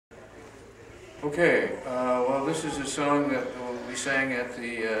Okay, well, this is a song that we sang at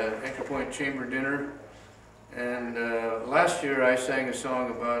the Anchor Point Chamber Dinner, and last year I sang a song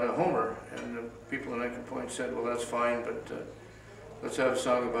about a Homer, and the people in Anchor Point said, well, that's fine, but let's have a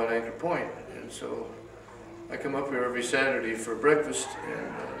song about Anchor Point. And so I come up here every Saturday for breakfast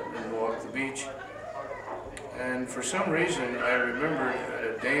and walk the beach, and for some reason I remembered at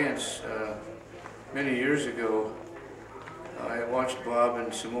a dance many years ago. I watched Bob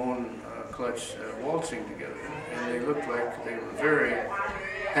and Simonne Clutts waltzing together, and they looked like they were very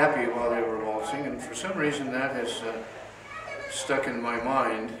happy while they were waltzing, and for some reason that has stuck in my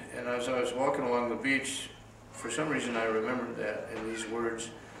mind. And as I was walking along the beach, for some reason I remembered that, and these words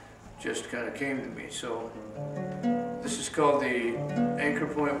just kind of came to me. So this is called the Anchor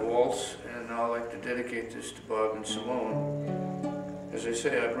Point Waltz, and I'd like to dedicate this to Bob and Simonne. As I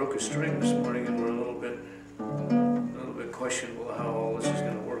say, I broke a string this morning, and we're a little bit questionable how all this is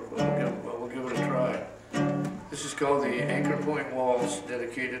going to work, but we'll give it a try. This is called the Anchor Point Waltz,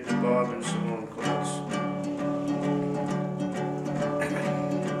 dedicated to Bob and Simonne Clutts.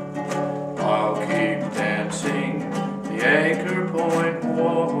 I'll keep dancing the Anchor Point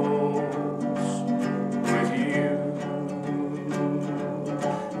Waltz with you,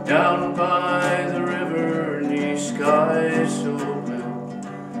 down by the river, knee sky so blue,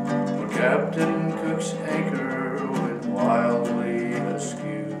 where Captain Cook's anchor wildly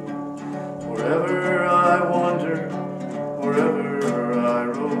askew. Wherever I wander, wherever I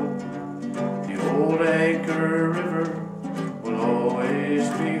roam, the old Anchor River will always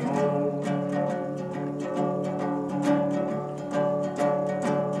be home.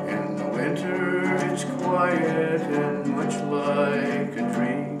 In the winter it's quiet and much like a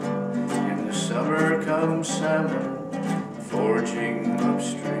dream. In the summer come salmon foraging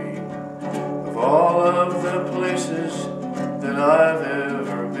upstream. Of all of the places that I've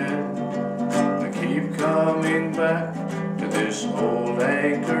ever been, I keep coming back to this old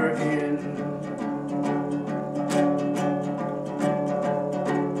Anchor Inn.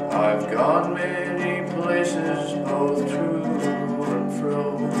 I've gone many places, both to and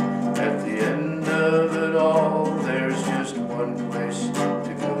fro. At the end of it all, there's just one place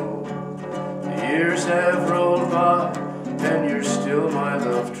to go. The years have rolled by, and you're still my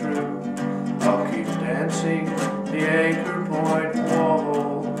love true. I'll keep dancing the Anchor Point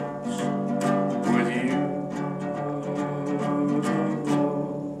Waltz with you.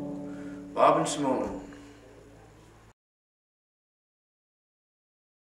 Bob and Simonne.